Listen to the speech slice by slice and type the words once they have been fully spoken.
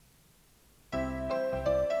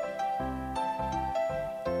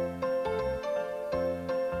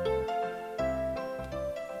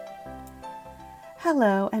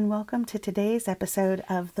Hello, and welcome to today's episode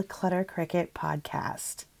of the Clutter Cricket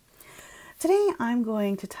podcast. Today, I'm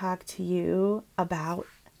going to talk to you about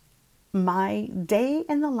my day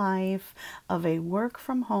in the life of a work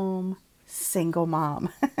from home single mom.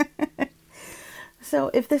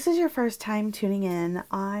 So, if this is your first time tuning in,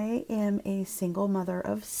 I am a single mother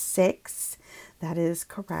of 6. That is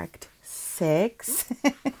correct, 6.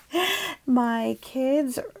 My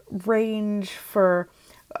kids range for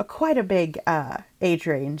quite a big age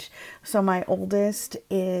range. So my oldest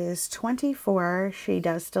is 24. She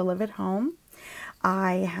does still live at home.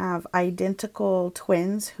 I have identical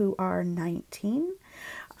twins who are 19.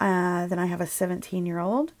 Then I have a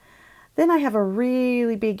 17-year-old. Then I have a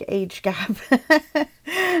really big age gap.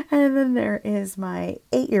 And then there is my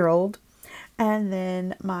 8-year-old. And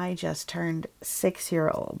then my just turned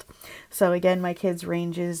 6-year-old. So again, my kids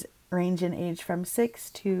range in age from 6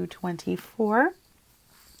 to 24.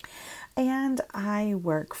 And I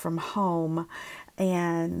work from home,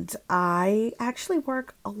 and I actually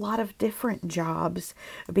work a lot of different jobs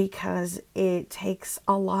because it takes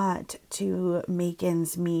a lot to make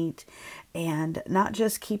ends meet and not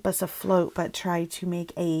just keep us afloat, but try to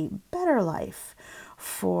make a better life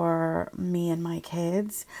for me and my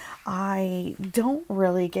kids. I don't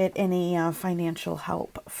really get any financial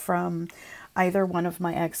help from either one of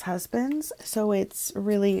my ex-husbands, so it's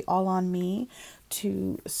really all on me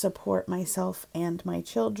to support myself and my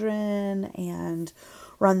children and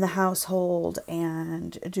run the household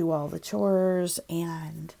and do all the chores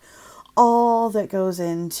and all that goes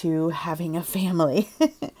into having a family.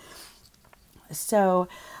 So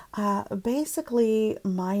basically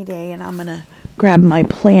my day, and I'm going to grab my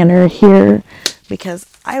planner here because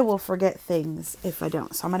I will forget things if I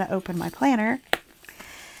don't. So I'm going to open my planner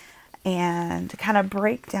and kind of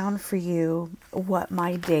break down for you what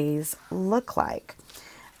my days look like.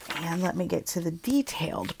 And let me get to the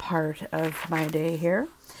detailed part of my day here.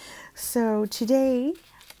 So today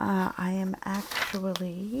I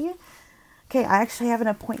actually have an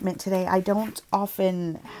appointment today. I don't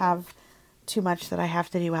often have too much that I have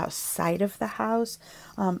to do outside of the house.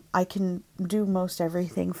 I can do most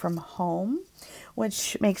everything from home,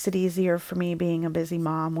 which makes it easier for me being a busy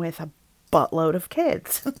mom with a buttload of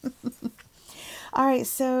kids. All right,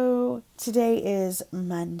 so today is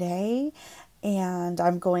Monday, and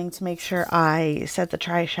I'm going to make sure I set the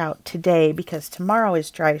trash out today because tomorrow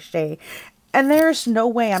is trash day. And there's no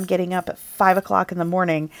way I'm getting up at 5 o'clock in the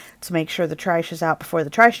morning to make sure the trash is out before the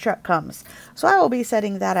trash truck comes. So I will be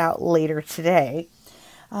setting that out later today.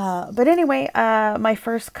 But anyway, my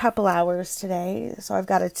first couple hours today, so I've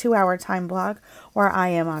got a 2-hour time block where I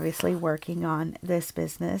am obviously working on this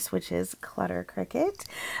business, which is Clutter Cricket.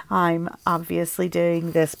 I'm obviously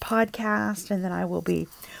doing this podcast, and then I will be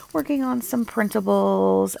working on some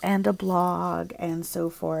printables and a blog and so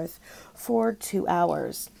forth for 2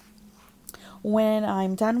 hours. When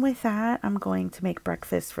I'm done with that, I'm going to make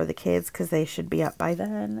breakfast for the kids because they should be up by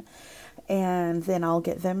then. And then I'll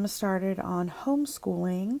get them started on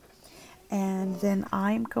homeschooling. And then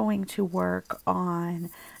I'm going to work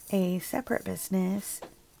on a separate business,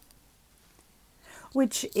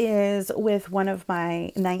 which is with one of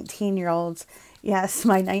my 19-year-olds. Yes,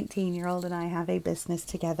 my 19-year-old and I have a business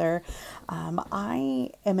together.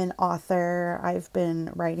 I am an author. I've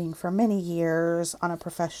been writing for many years on a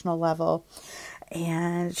professional level.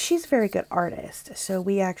 And she's a very good artist. So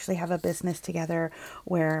we actually have a business together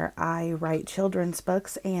where I write children's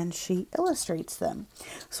books and she illustrates them.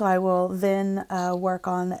 So I will then work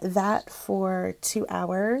on that for 2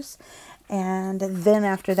 hours. And then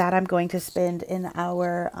after that, I'm going to spend an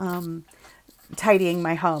hour tidying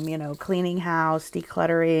my home, cleaning house,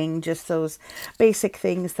 decluttering, just those basic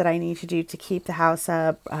things that I need to do to keep the house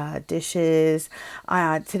up, dishes.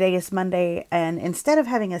 Today is Monday, and instead of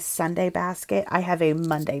having a Sunday basket, I have a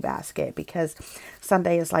Monday basket because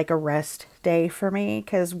Sunday is like a rest day for me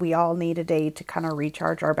because we all need a day to kind of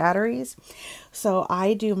recharge our batteries. So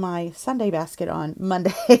I do my Sunday basket on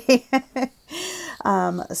Monday.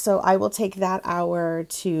 So I will take that hour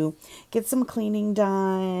to get some cleaning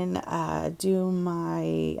done, do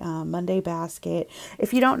my Monday basket.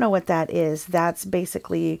 If you don't know what that is, that's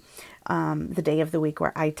basically the day of the week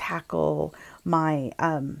where I tackle my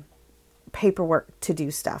paperwork to do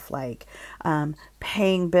stuff like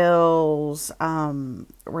paying bills,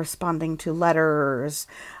 responding to letters,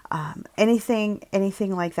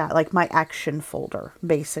 anything like that. Like my action folder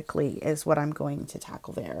basically is what I'm going to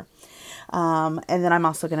tackle there. And then I'm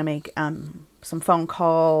also going to make some phone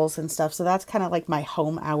calls and stuff. So that's kind of like my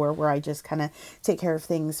home hour where I just kind of take care of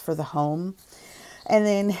things for the home. And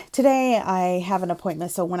then today I have an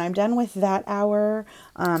appointment. So when I'm done with that hour,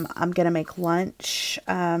 I'm going to make lunch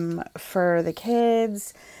for the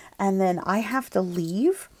kids. And then I have to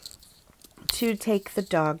leave to take the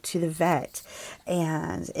dog to the vet.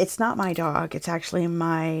 And it's not my dog. It's actually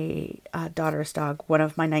my daughter's dog, one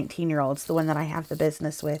of my 19-year-olds, the one that I have the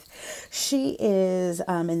business with. She is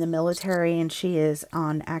in the military and she is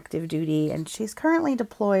on active duty, and she's currently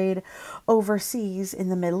deployed overseas in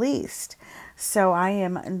the Middle East. So I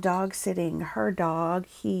am dog sitting her dog.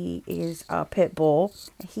 He is a pit bull.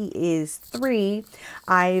 He is 3.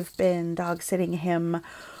 I've been dog sitting him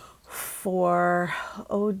for,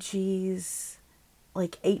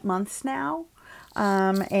 like 8 months now.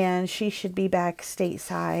 And she should be back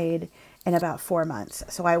stateside in about 4 months.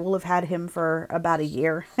 So I will have had him for about a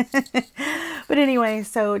year. But anyway,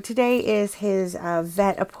 so today is his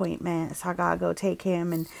vet appointment. So I gotta go take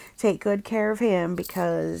him and take good care of him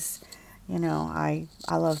because, you know, I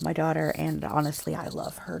love my daughter, and honestly, I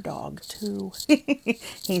love her dog too.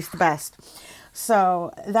 He's the best.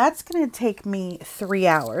 So that's going to take me 3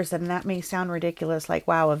 hours, and that may sound ridiculous, like,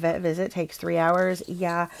 wow, a vet visit takes 3 hours.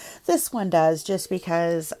 Yeah, this one does, just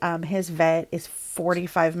because his vet is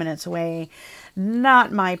 45 minutes away.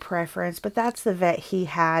 Not my preference, but that's the vet he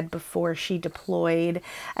had before she deployed,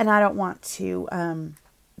 and I don't want to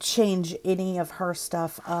change any of her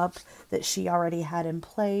stuff up that she already had in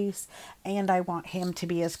place, and I want him to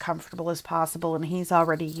be as comfortable as possible, and he's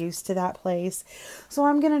already used to that place. So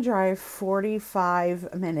I'm gonna drive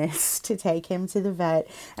 45 minutes to take him to the vet,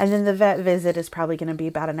 and then the vet visit is probably gonna be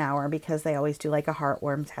about an hour because they always do like a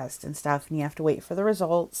heartworm test and stuff, and you have to wait for the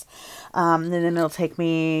results. And then it'll take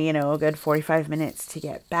me, you know, a good 45 minutes to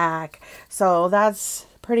get back. So that's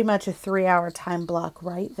pretty much a 3-hour time block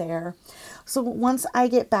right there. So once I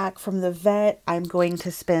get back from the vet, I'm going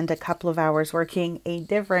to spend a couple of hours working a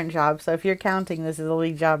different job. So if you're counting, this is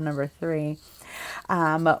only job number 3,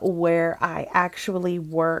 where I actually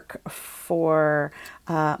work for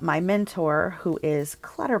my mentor, who is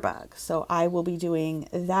Clutterbug. So I will be doing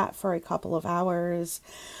that for a couple of hours.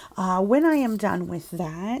 When I am done with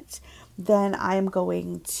that, then I'm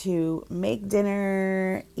going to make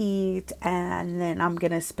dinner, eat, and then I'm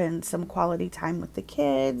going to spend some quality time with the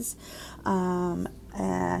kids.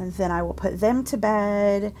 And then I will put them to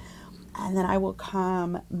bed, and then I will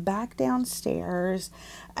come back downstairs,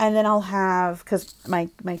 and then I'll have, because my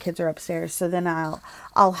kids are upstairs, so then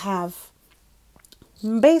I'll have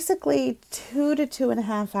basically 2 to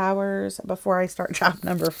 2.5 hours before I start job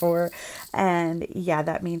number 4. And yeah,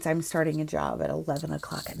 that means I'm starting a job at 11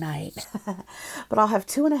 o'clock at night. But I'll have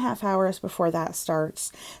 2.5 hours before that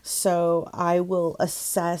starts. So I will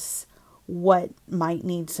assess what might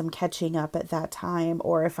need some catching up at that time,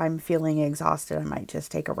 or if I'm feeling exhausted, I might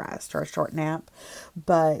just take a rest or a short nap.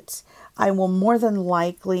 But I will more than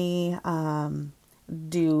likely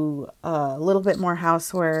do a little bit more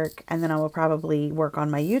housework, and then I will probably work on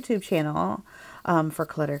my YouTube channel for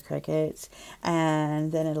Clutter Crickets,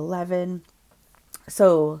 and then at 11,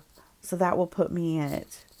 so that will put me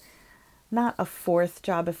at not a 4th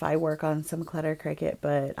job if I work on some Clutter Cricket,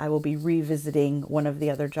 but I will be revisiting one of the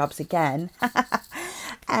other jobs again.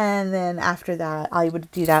 And then after that, I would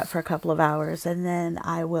do that for a couple of hours, and then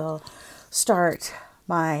I will start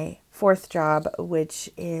my 4th job, which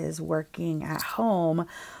is working at home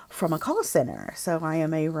from a call center. So I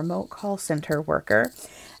am a remote call center worker,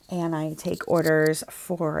 and I take orders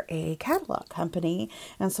for a catalog company.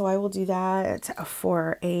 And so I will do that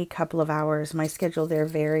for a couple of hours. My schedule there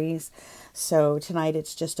varies. So tonight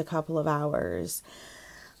it's just a couple of hours.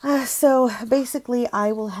 So basically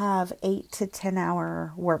I will have 8 to 10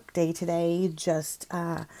 hour work day today, just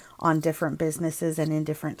on different businesses and in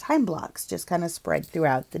different time blocks, just kind of spread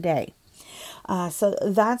throughout the day. So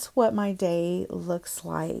that's what my day looks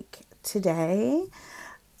like today.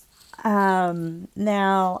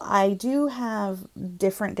 Now I do have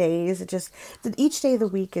different days. Each day of the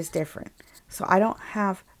week is different. So I don't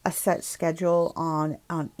have a set schedule on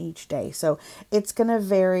each day. So it's going to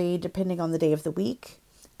vary depending on the day of the week.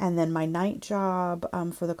 And then my night job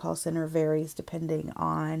for the call center varies depending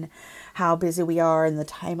on how busy we are and the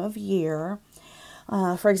time of year.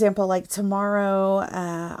 For example, like tomorrow,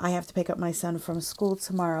 I have to pick up my son from school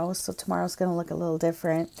tomorrow. So tomorrow's going to look a little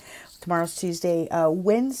different. Tomorrow's Tuesday.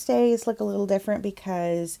 Wednesdays look a little different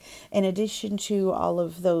because in addition to all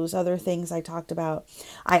of those other things I talked about,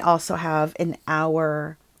 I also have an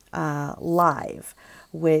hour live,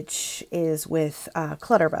 which is with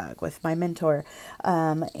Clutterbug, with my mentor.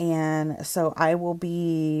 And so I will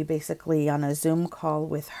be basically on a Zoom call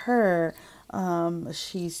with her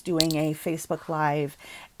She's doing a Facebook Live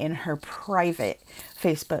in her private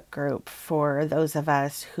Facebook group for those of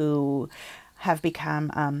us who have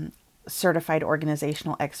become certified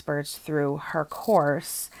organizational experts through her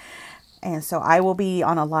course. And so I will be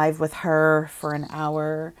on a live with her for an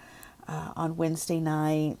hour on Wednesday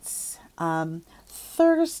nights.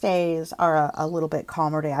 Thursdays are a little bit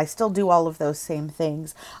calmer day. I still do all of those same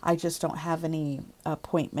things. I just don't have any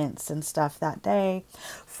appointments and stuff that day.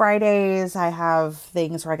 Fridays, I have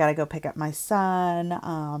things where I got to go pick up my son.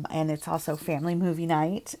 And it's also family movie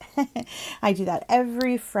night. I do that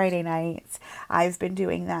every Friday night. I've been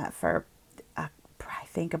doing that for I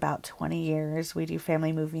think about 20 years. We do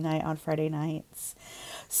family movie night on Friday nights.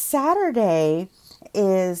 Saturday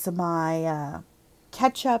is my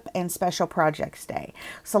catch up and special projects day.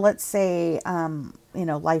 So let's say,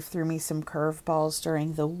 life threw me some curveballs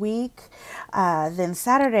during the week. Then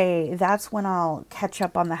Saturday, that's when I'll catch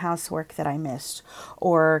up on the housework that I missed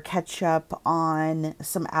or catch up on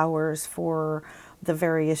some hours for the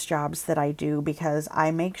various jobs that I do, because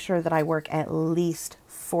I make sure that I work at least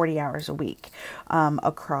 40 hours a week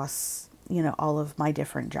across all of my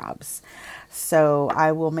different jobs. So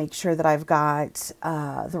I will make sure that I've got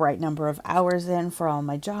the right number of hours in for all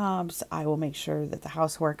my jobs. I will make sure that the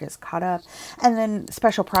housework is caught up. And then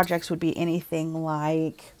special projects would be anything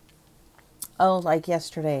like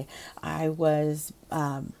yesterday, I was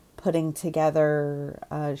putting together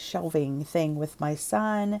a shelving thing with my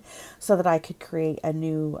son so that I could create a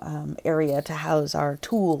new area to house our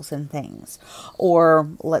tools and things. Or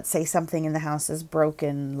let's say something in the house is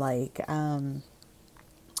broken, like,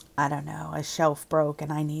 I don't know, a shelf broke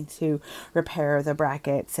and I need to repair the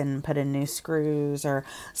brackets and put in new screws or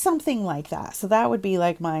something like that. So that would be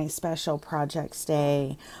like my special projects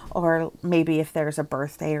day. Or maybe if there's a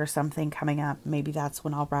birthday or something coming up, maybe that's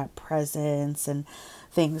when I'll wrap presents and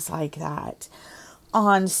things like that.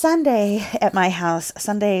 On Sunday at my house,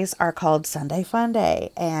 Sundays are called Sunday Fun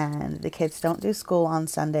Day, and the kids don't do school on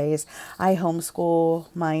Sundays. I homeschool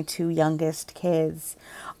my two youngest kids.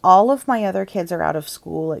 All of my other kids are out of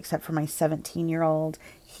school except for my 17-year-old.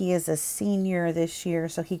 He is a senior this year,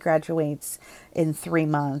 so he graduates in 3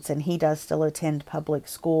 months, and he does still attend public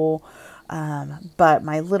school, but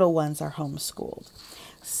my little ones are homeschooled.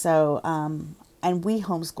 So, and we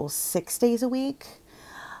homeschool 6 days a week.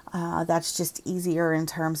 That's just easier in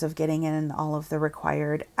terms of getting in all of the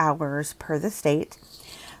required hours per the state.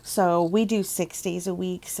 So we do 6 days a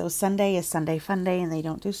week. So Sunday is Sunday Fun Day, and they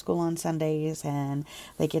don't do school on Sundays, and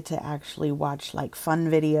they get to actually watch like fun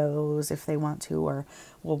videos if they want to, or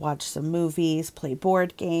we'll watch some movies, play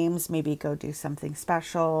board games, maybe go do something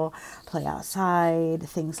special, play outside,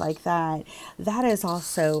 things like that. That is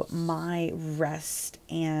also my rest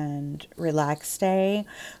and relax day.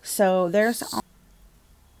 So there's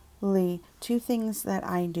two things that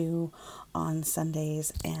I do on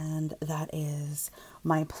Sundays, and that is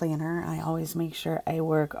my planner. I always make sure I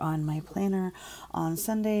work on my planner on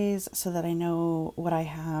Sundays so that I know what I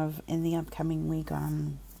have in the upcoming week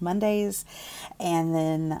on Mondays. And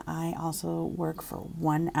then I also work for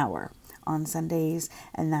 1 hour on Sundays,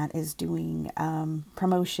 and that is doing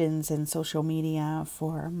promotions and social media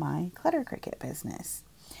for my Clutter Cricket business.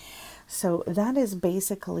 So that is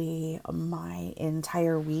basically my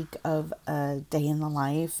entire week of a day in the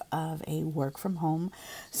life of a work from home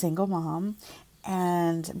single mom.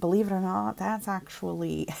 And believe it or not, that's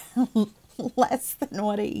actually less than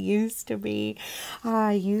what it used to be.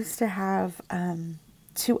 I used to have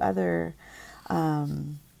 2 other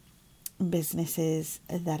businesses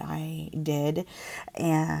that I did,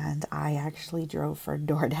 and I actually drove for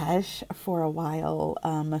DoorDash for a while.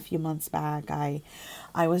 A few months back, I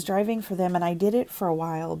was driving for them, and I did it for a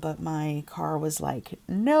while, but my car was like,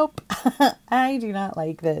 nope, I do not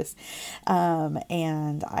like this.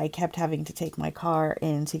 And I kept having to take my car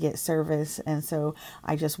in to get service, and so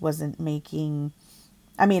I just wasn't making,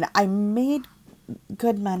 I made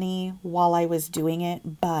good money while I was doing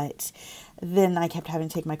it, but then I kept having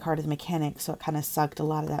to take my car to the mechanic, so it kind of sucked a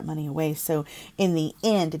lot of that money away. So in the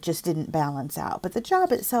end, it just didn't balance out. But the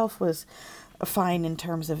job itself was fine in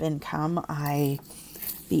terms of income.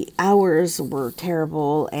 The hours were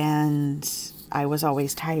terrible, and I was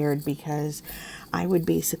always tired because I would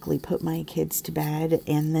basically put my kids to bed,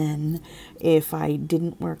 and then if I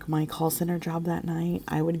didn't work my call center job that night,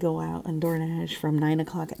 I would go out and DoorDash from 9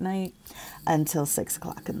 o'clock at night until 6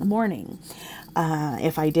 o'clock in the morning.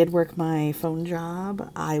 If I did work my phone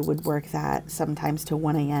job, I would work that sometimes till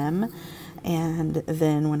 1 a.m. And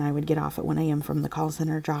then when I would get off at 1 a.m. from the call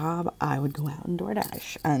center job, I would go out and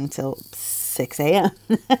DoorDash until 6 a.m.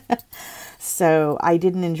 So I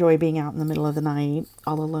didn't enjoy being out in the middle of the night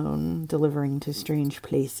all alone delivering to strange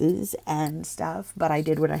places and stuff, but I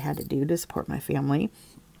did what I had to do to support my family.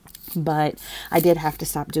 But I did have to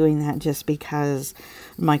stop doing that just because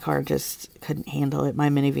my car just couldn't handle it. My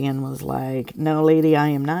minivan was like, no, lady, I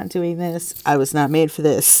am not doing this. I was not made for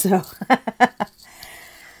this. So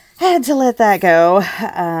had to let that go,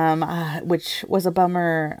 which was a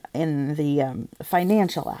bummer in the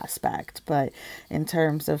financial aspect. But in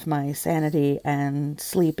terms of my sanity and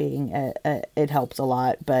sleeping, it helped a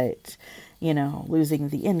lot. But, losing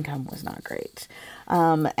the income was not great.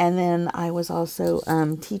 And then I was also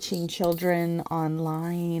teaching children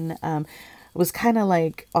online. It was kind of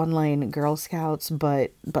like online Girl Scouts,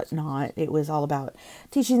 but not. It was all about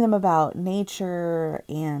teaching them about nature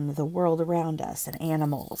and the world around us and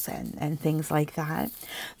animals and things like that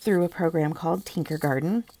through a program called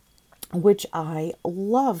Tinkergarten, which I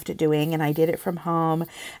loved doing, and I did it from home,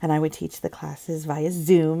 and I would teach the classes via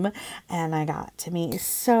Zoom, and I got to meet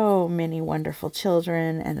so many wonderful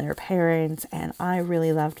children and their parents, and I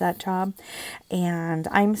really loved that job. And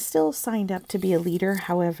I'm still signed up to be a leader.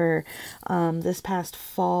 However, this past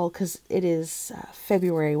fall, because it is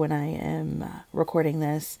February when I am recording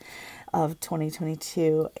this of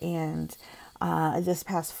 2022, and this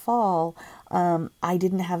past fall, I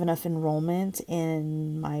didn't have enough enrollment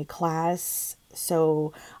in my class,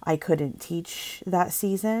 so I couldn't teach that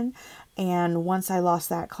season. And once I lost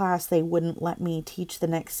that class, they wouldn't let me teach the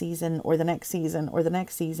next season or the next season or the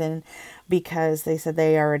next season because they said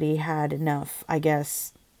they already had enough, I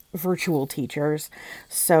guess, virtual teachers.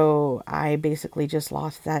 So I basically just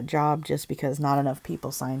lost that job just because not enough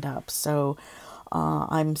people signed up. So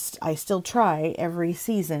I still try every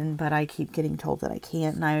season, but I keep getting told that I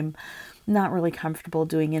can't, and I'm not really comfortable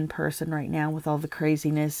doing in person right now with all the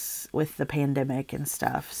craziness with the pandemic and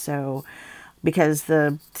stuff. So, because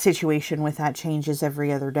the situation with that changes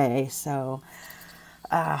every other day, so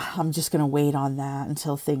I'm just gonna wait on that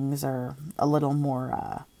until things are a little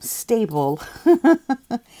more stable.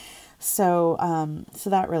 So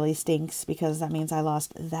that really stinks because that means I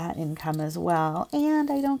lost that income as well, and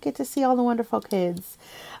I don't get to see all the wonderful kids.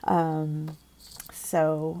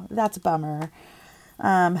 So that's a bummer.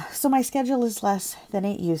 So my schedule is less than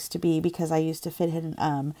it used to be because I used to fit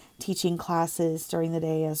in teaching classes during the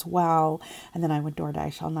day as well, and then I would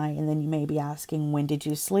DoorDash all night. And then you may be asking, when did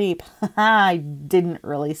you sleep? I didn't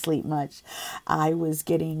really sleep much. I was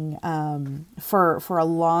getting for a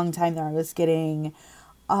long time there, I was getting.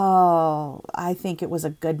 Oh, I think it was a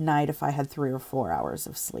good night if I had 3 or 4 hours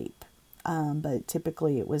of sleep. But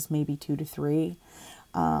typically it was maybe 2 to 3.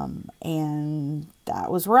 And that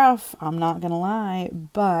was rough. I'm not going to lie,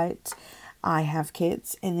 but I have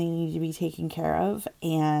kids and they need to be taken care of,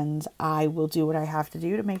 and I will do what I have to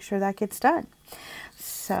do to make sure that gets done.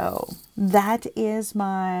 So that is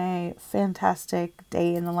my fantastic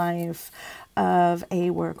day in the life of a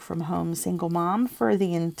work from home single mom for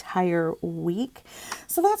the entire week.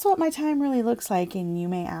 So that's what my time really looks like. And you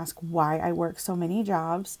may ask why I work so many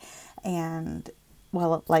jobs. And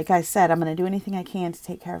well, like I said, I'm going to do anything I can to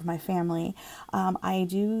take care of my family. I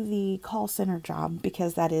do the call center job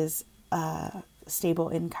because that is stable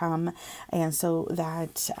income, and so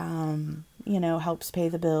that helps pay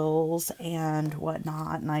the bills and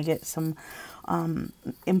whatnot, and I get some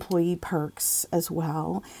employee perks as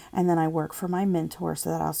well. And then I work for my mentor, so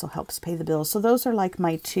that also helps pay the bills. So those are like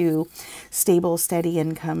my 2 stable, steady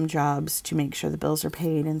income jobs to make sure the bills are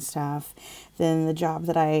paid and stuff. Then the job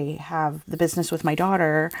that I have, the business with my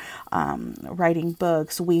daughter, writing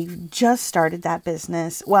books, we just started that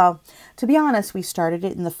business. Well, to be honest, we started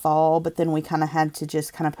it in the fall, but then we kind of had to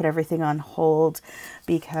just kind of put everything on hold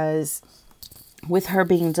because with her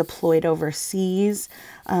being deployed overseas,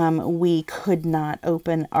 we could not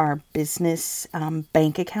open our business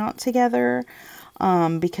bank account together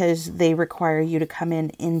because they require you to come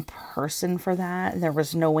in person for that. There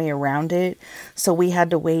was no way around it. So we had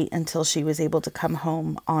to wait until she was able to come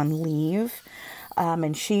home on leave.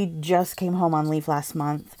 And she just came home on leave last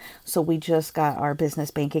month. So we just got our business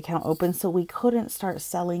bank account open. So we couldn't start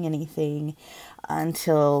selling anything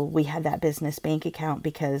until we had that business bank account,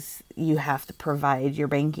 because you have to provide your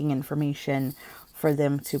banking information for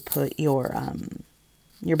them to put your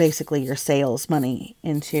basically your sales money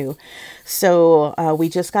into. So we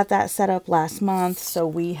just got that set up last month. So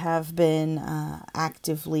we have been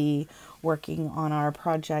actively working on our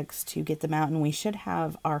projects to get them out, and we should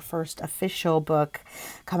have our first official book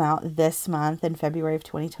come out this month in February of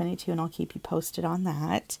 2022, and I'll keep you posted on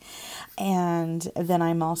that. And then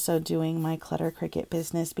I'm also doing my Clutter Cricket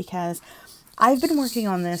business because I've been working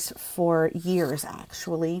on this for years,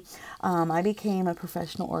 actually. I became a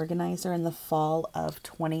professional organizer in the fall of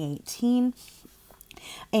 2018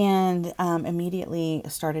 and immediately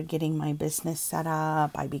started getting my business set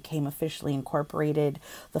up. I became officially incorporated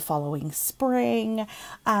the following spring,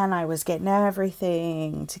 and I was getting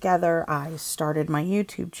everything together. I started my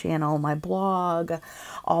YouTube channel, my blog,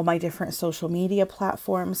 all my different social media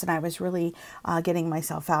platforms, and I was really getting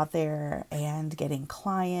myself out there and getting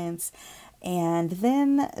clients. And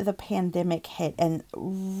then the pandemic hit, and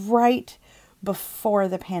right before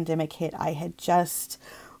the pandemic hit, I had just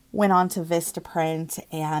went on to Vistaprint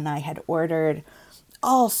and I had ordered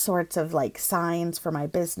all sorts of like signs for my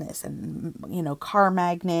business and, car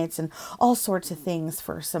magnets and all sorts of things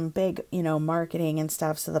for some big, marketing and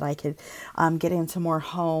stuff so that I could get into more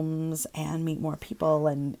homes and meet more people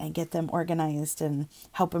and get them organized and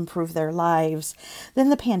help improve their lives. Then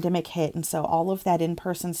the pandemic hit. And so all of that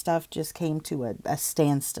in-person stuff just came to a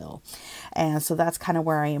standstill. And so that's kind of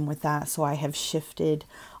where I am with that. So I have shifted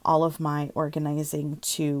all of my organizing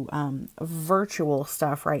to virtual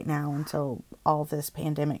stuff right now until all this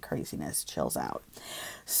pandemic craziness chills out.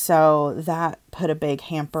 So that put a big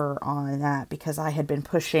hamper on that because I had been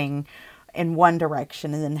pushing in one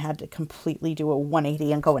direction and then had to completely do a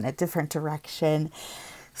 180 and go in a different direction.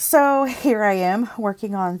 So here I am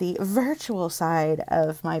working on the virtual side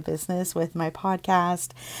of my business with my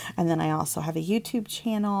podcast. And then I also have a YouTube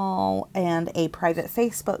channel and a private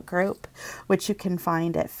Facebook group, which you can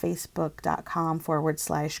find at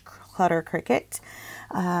facebook.com/cluttercricket.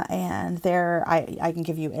 And there I can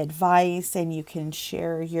give you advice and you can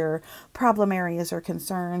share your problem areas or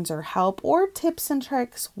concerns or help or tips and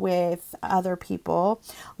tricks with other people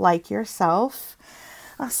like yourself.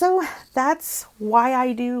 So that's why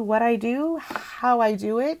I do what I do, how I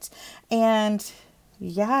do it. And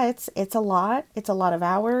yeah, it's a lot. It's a lot of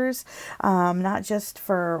hours, not just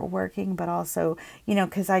for working, but also,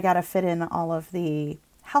 because I got to fit in all of the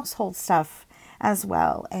household stuff as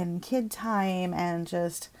well and kid time and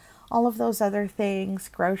just all of those other things,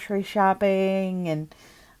 grocery shopping and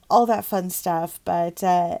all that fun stuff. But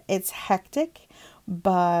it's hectic,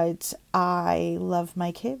 but I love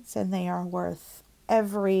my kids and they are worth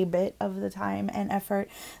every bit of the time and effort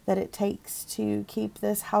that it takes to keep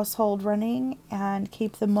this household running and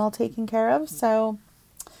keep them well taken care of. So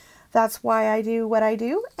that's why I do what I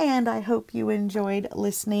do. And I hope you enjoyed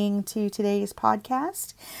listening to today's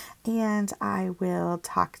podcast. And I will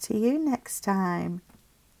talk to you next time.